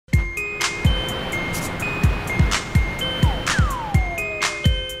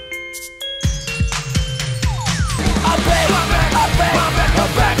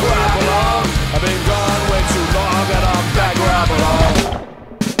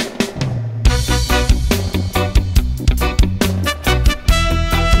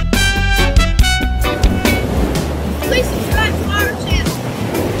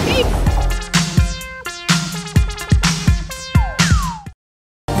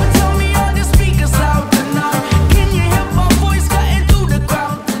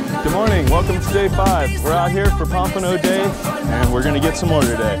it's day 5. We're out here for Pompano Day, and we're gonna get some more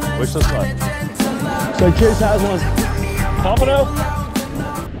today. Wish us luck. So Chase has one. Pompano?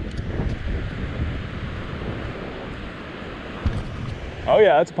 Oh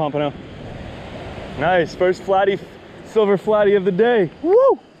yeah, that's a Pompano. Nice, first flatty, silver flatty of the day.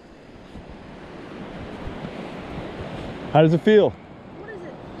 Woo! How does it feel? What is it?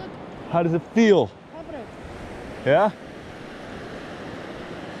 Look. How does it feel? Pompano. Yeah?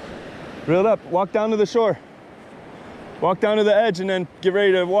 Reel it up, walk down to the shore. Walk down to the edge and then get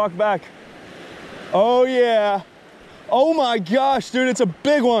ready to walk back. Oh yeah. Oh my gosh, dude, it's a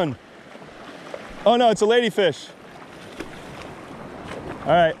big one. Oh no, it's a ladyfish.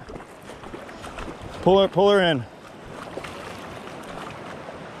 All right. Pull her in.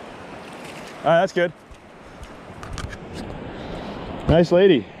 All right, that's good. Nice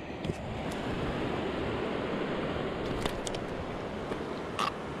lady.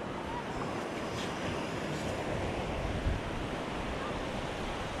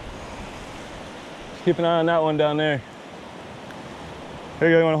 Keep an eye on that one down there. Here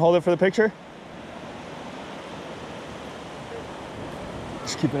you go, you want to hold it for the picture?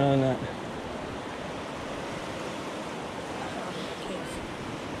 Just keep an eye on that.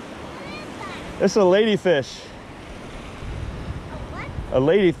 This is a ladyfish. A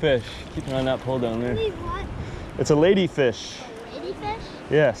ladyfish. Keep an eye on that pole down there. What? It's a ladyfish. A ladyfish?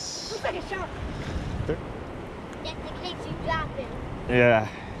 Yes. Looks like a shark. Just in case you drop it. Yeah.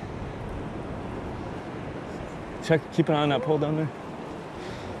 Check, keep an eye on that pole down there.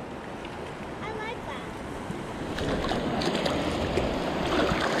 I like that.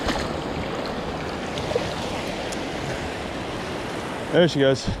 There she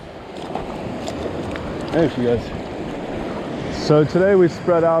goes. There she goes. So today we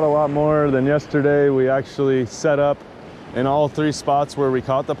spread out a lot more than yesterday. We actually set up in all 3 spots where we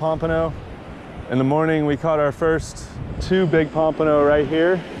caught the pompano. In the morning we caught our first 2 big pompano right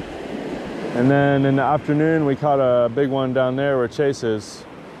here. And then in the afternoon, we caught a big one down there where Chase is.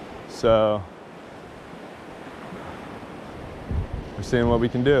 So we're seeing what we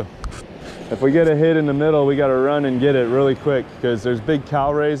can do. If we get a hit in the middle, we gotta run and get it really quick because there's big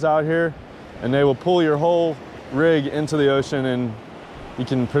cow rays out here and they will pull your whole rig into the ocean and you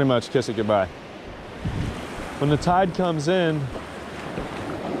can pretty much kiss it goodbye. When the tide comes in,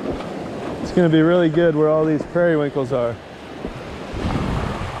 it's gonna be really good where all these periwinkles are.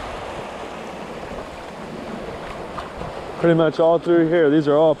 Pretty much all through here, these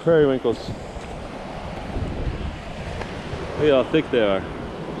are all periwinkles. Look at how thick they are.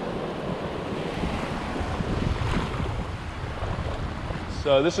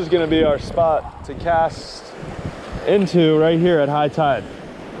 So this is gonna be our spot to cast into right here at high tide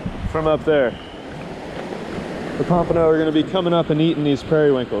from up there. The pompano are gonna be coming up and eating these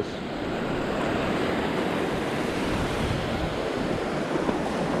periwinkles.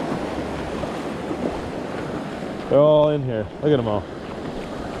 They're all in here. Look at them all.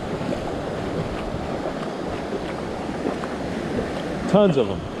 Tons of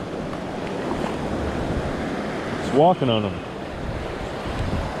them. Just walking on them.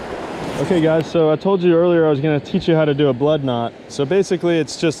 Okay guys, so I told you earlier I was going to teach you how to do a blood knot. So basically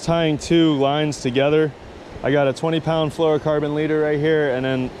it's just tying 2 lines together. I got a 20-pound fluorocarbon leader right here and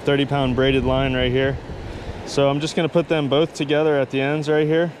then 30-pound braided line right here. So I'm just going to put them both together at the ends right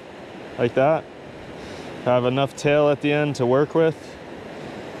here, like that. Have enough tail at the end to work with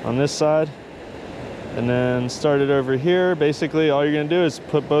on this side, and then start it over here. Basically all you're going to do is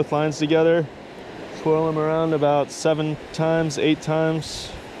put both lines together, swirl them around about 7 times, 8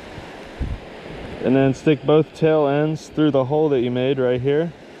 times, and then stick both tail ends through the hole that you made right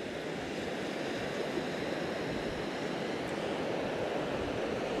here.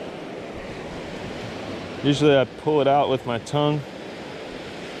 Usually I pull it out with my tongue.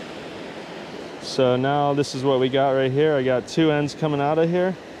 So now this is what we got right here. I got 2 ends coming out of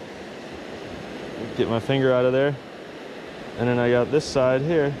here. Get my finger out of there. And then I got this side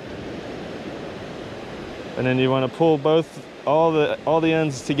here. And then you want to pull all the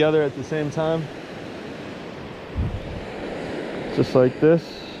ends together at the same time. Just like this.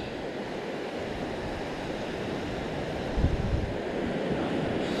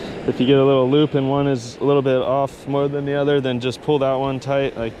 If you get a little loop and one is a little bit off more than the other, then just pull that one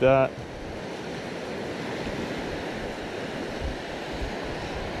tight like that.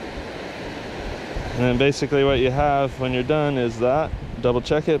 And then basically what you have when you're done is that. Double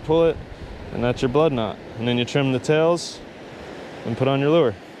check it, pull it, and that's your blood knot. And then you trim the tails and put on your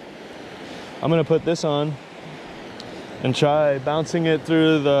lure. I'm gonna put this on and try bouncing it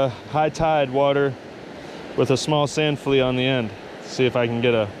through the high tide water with a small sand flea on the end. see if I can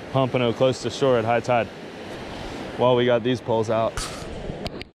get a pompano close to shore at high tide while we got these poles out.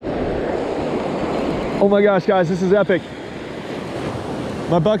 Oh my gosh, guys, this is epic.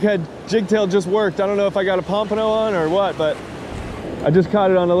 My buckhead jig tail just worked. I don't know if I got a pompano on or what, but I just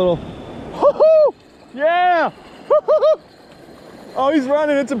caught it on a little, woohoo! Yeah! Oh, he's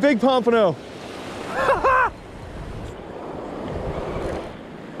running, it's a big pompano.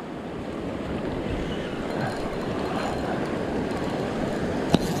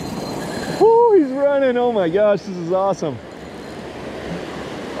 Woo, he's running, oh my gosh, this is awesome.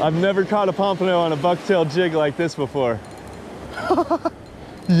 I've never caught a pompano on a bucktail jig like this before.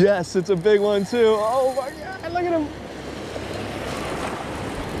 Yes, it's a big one too. Oh my God, look at him.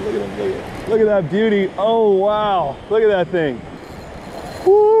 Look at him, look at him. Look at that beauty. Oh wow, look at that thing.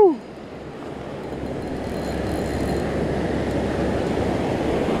 Woo!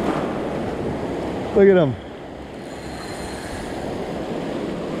 Look at him.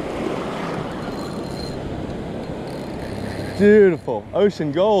 Beautiful.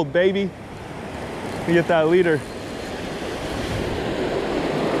 Ocean gold, baby. Let me get that leader.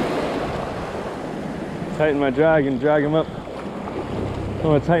 Tighten my drag and drag him up.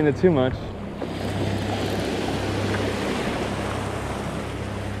 Don't want to tighten it too much.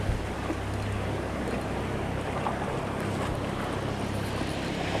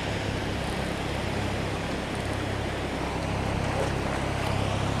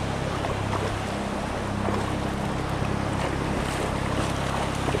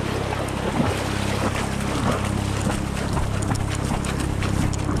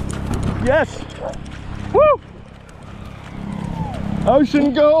 Yes! Woo!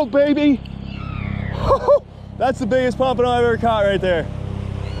 Ocean gold, baby! Woo! That's the biggest pompano I've ever caught right there.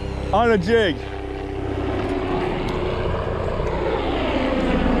 On a jig.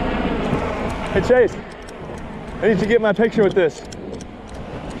 Hey Chase, I need to get my picture with this.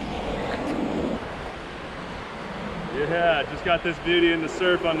 Yeah, just got this beauty in the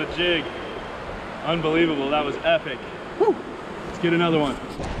surf on the jig. Unbelievable, that was epic. Woo! Let's get another one.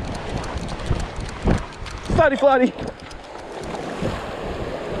 Flatty flatty.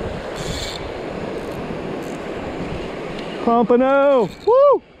 Pompano.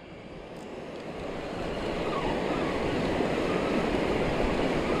 Woo!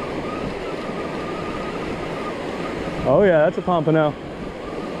 Oh yeah, that's a pompano.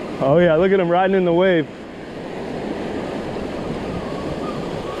 Oh yeah, look at him riding in the wave.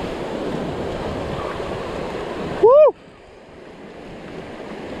 Woo!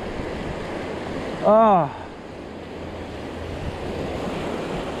 Ah.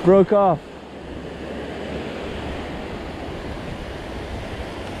 Broke off.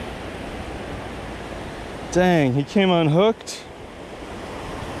 Dang, he came unhooked.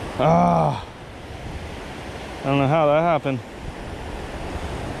 Ah. I don't know how that happened,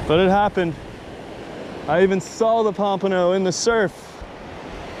 but it happened. I even saw the pompano in the surf.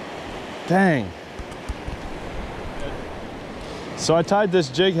 Dang. So I tied this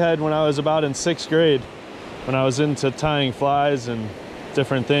jig head when I was about in 6th grade, when I was into tying flies and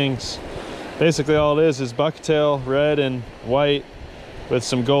different things. Basically all it is bucktail, red and white with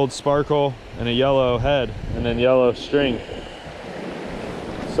some gold sparkle and a yellow head and then yellow string.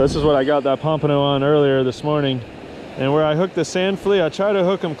 So this is what I got that pompano on earlier this morning. And where I hooked the sand flea, I try to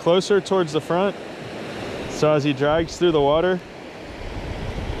hook him closer towards the front. So as he drags through the water,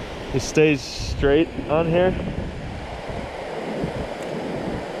 he stays straight on here.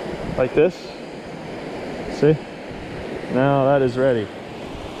 Like this. See? Now that is ready.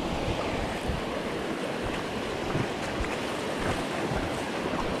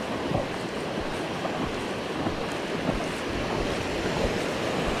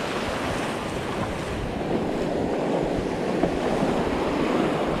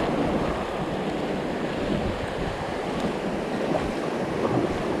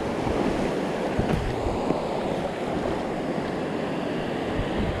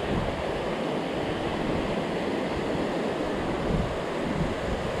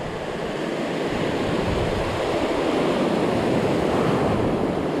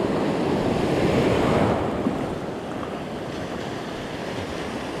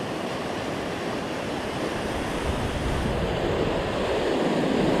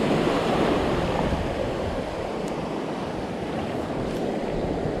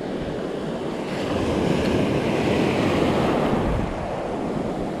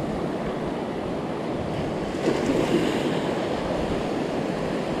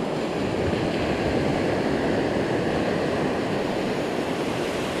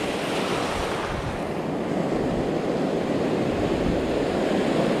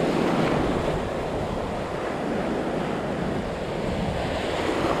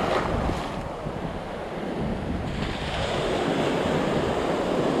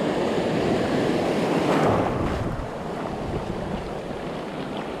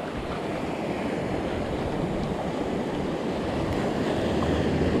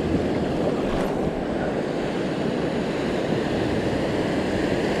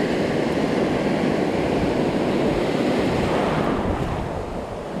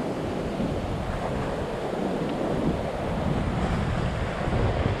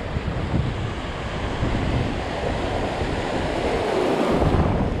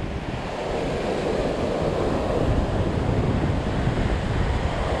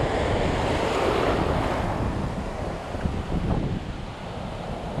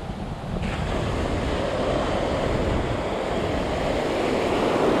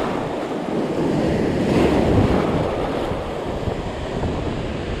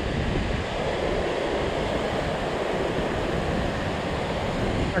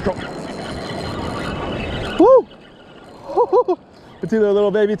 Woo! It's either a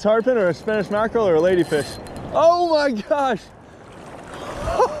little baby tarpon or a Spanish mackerel or a ladyfish. Oh my gosh!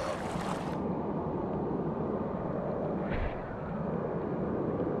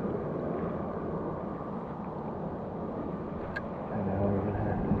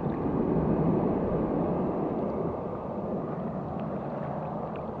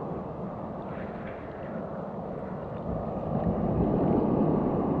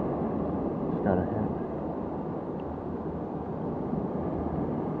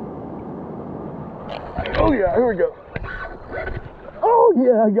 Oh yeah, here we go. Oh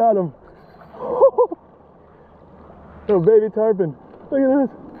yeah, I got him. Little baby tarpon. Look at this.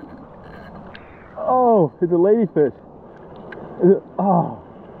 Oh, it's a ladyfish. Oh,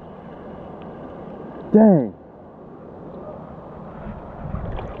 dang.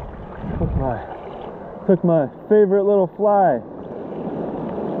 Took my favorite little fly.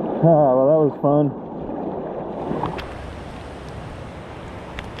 Oh, well, that was fun.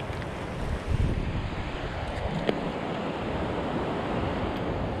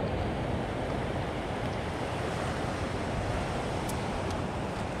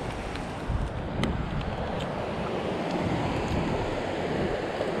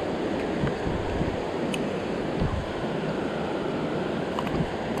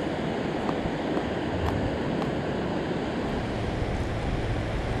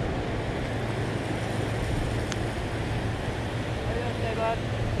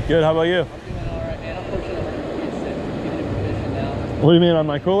 Good, how about you? I'm doing all right, man. Unfortunately, we're going to get set. Giving him permission now. What do you mean, on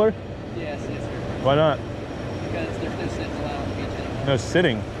my cooler? Yes, yes, sir. Why not? Because there's no sitting allowed on the beach anymore. No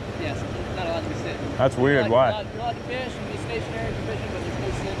sitting? Yes, not allowed to be sitting. That's weird, why? You're allowed to fish and be stationary for fishing, but there's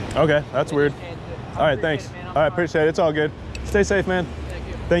no sitting. Okay, that's weird. All right, thanks. All right, appreciate it. It's all good. Stay safe, man. Thank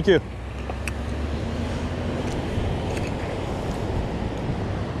you. Thank you.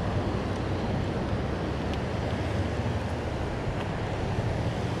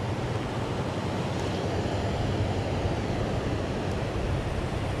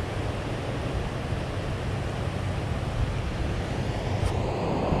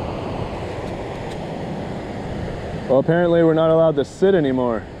 Well, apparently we're not allowed to sit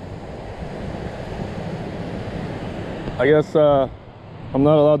anymore. I guess I'm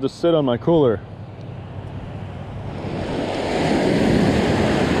not allowed to sit on my cooler.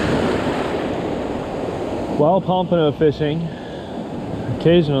 While pompano fishing,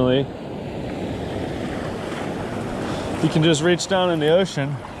 occasionally, you can just reach down in the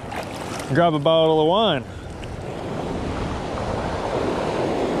ocean and grab a bottle of wine.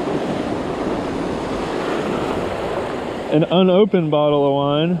 An unopened bottle of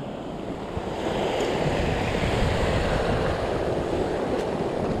wine.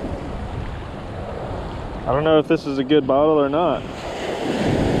 I don't know if this is a good bottle or not.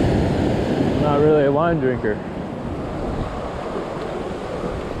 I'm not really a wine drinker.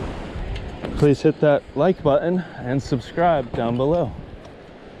 Please hit that like button and subscribe down below.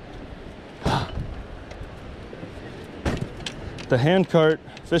 The hand cart,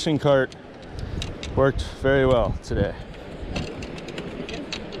 fishing cart, worked very well today.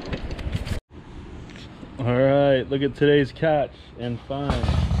 All right, look at today's catch and find.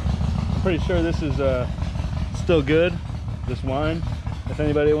 I'm pretty sure this is still good, this wine. If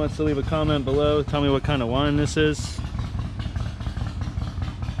anybody wants to leave a comment below, tell me what kind of wine this is.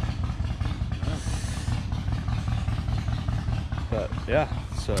 But yeah,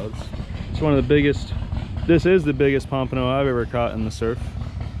 so it's one of the biggest, this is the biggest pompano I've ever caught in the surf.